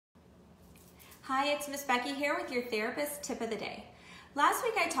Hi, it's Miss Becky here with your therapist tip of the day. Last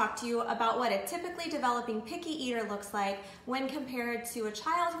week I talked to you about what a typically developing picky eater looks like when compared to a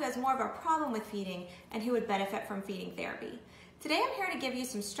child who has more of a problem with feeding and who would benefit from feeding therapy. Today I'm here to give you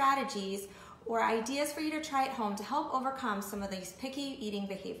some strategies or ideas for you to try at home to help overcome some of these picky eating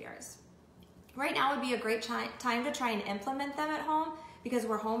behaviors. Right now would be a great time to try and implement them at home because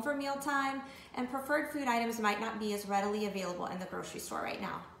we're home for mealtime and preferred food items might not be as readily available in the grocery store right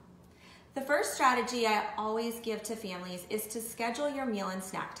now. The first strategy I always give to families is to schedule your meal and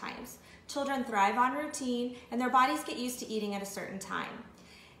snack times. Children thrive on routine and their bodies get used to eating at a certain time.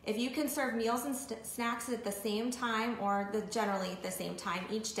 If you can serve meals and snacks at the same time or generally the same time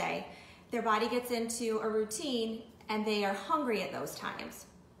each day, their body gets into a routine and they are hungry at those times.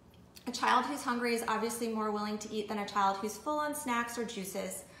 A child who's hungry is obviously more willing to eat than a child who's full on snacks or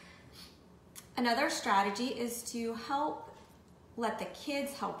juices. Another strategy is to let the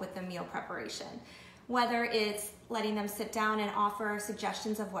kids help with the meal preparation, whether it's letting them sit down and offer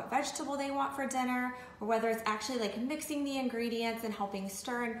suggestions of what vegetable they want for dinner, or whether it's actually like mixing the ingredients and helping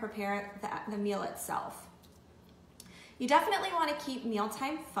stir and prepare the meal itself. You definitely want to keep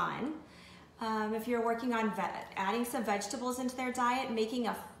mealtime fun. If you're working on adding some vegetables into their diet, making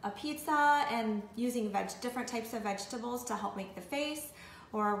a pizza and using different types of vegetables to help make the face,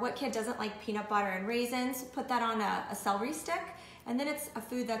 or what kid doesn't like peanut butter and raisins, put that on a celery stick, and then it's a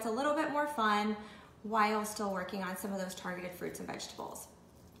food that's a little bit more fun while still working on some of those targeted fruits and vegetables.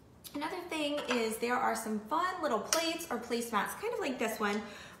 Another thing is there are some fun little plates or placemats, kind of like this one,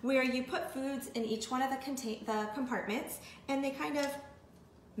 where you put foods in each one of the compartments and they kind of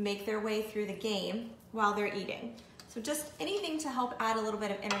make their way through the game while they're eating. So just anything to help add a little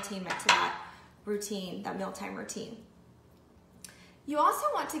bit of entertainment to that routine, that mealtime routine. You also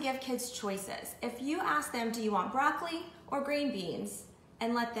want to give kids choices. If you ask them, do you want broccoli or green beans,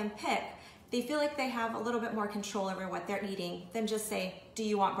 and let them pick, they feel like they have a little bit more control over what they're eating than just say, do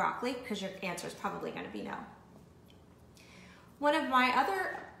you want broccoli? Because your answer is probably going to be no. One of my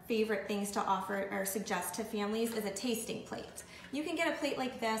other favorite things to offer or suggest to families is a tasting plate. You can get a plate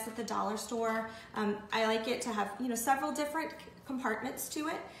like this at the dollar store. I like it to have several different compartments to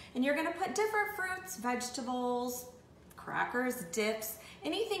it, and you're going to put different fruits, vegetables, crackers, dips,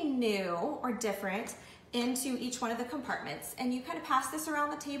 anything new or different into each one of the compartments. And you kind of pass this around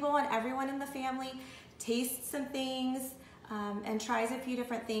the table and everyone in the family tastes some things and tries a few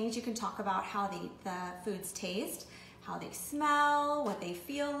different things. You can talk about how the foods taste, how they smell, what they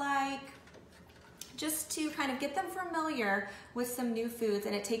feel like, just to kind of get them familiar with some new foods,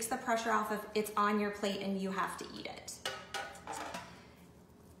 and it takes the pressure off of it's on your plate and you have to eat it.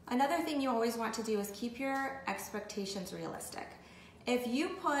 Another thing you always want to do is keep your expectations realistic. If you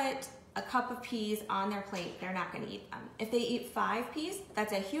put a cup of peas on their plate, they're not going to eat them. If they eat 5 peas,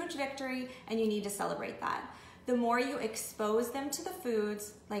 that's a huge victory and you need to celebrate that. The more you expose them to the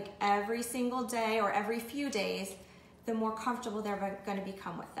foods, like every single day or every few days, the more comfortable they're going to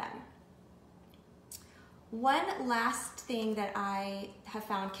become with them. One last thing that I have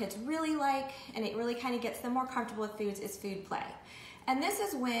found kids really like, and it really kind of gets them more comfortable with foods, is food play. And this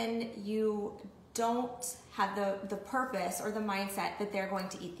is when you don't have the purpose or the mindset that they're going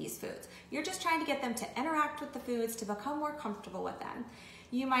to eat these foods. You're just trying to get them to interact with the foods, to become more comfortable with them.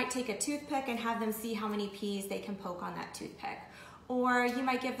 You might take a toothpick and have them see how many peas they can poke on that toothpick. Or you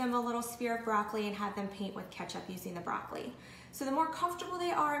might give them a little spear of broccoli and have them paint with ketchup using the broccoli. So the more comfortable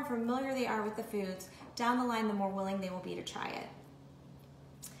they are and familiar they are with the foods, down the line the more willing they will be to try it.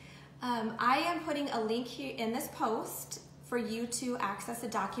 I am putting a link here in this post for you to access a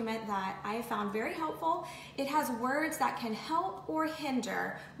document that I have found very helpful. It has words that can help or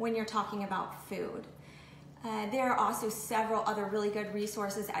hinder when you're talking about food. There are also several other really good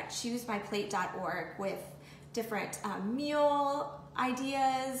resources at choosemyplate.org with different meal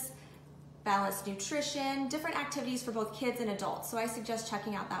ideas, balanced nutrition, different activities for both kids and adults. So I suggest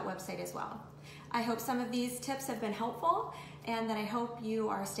checking out that website as well. I hope some of these tips have been helpful and that I hope you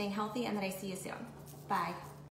are staying healthy and that I see you soon. Bye.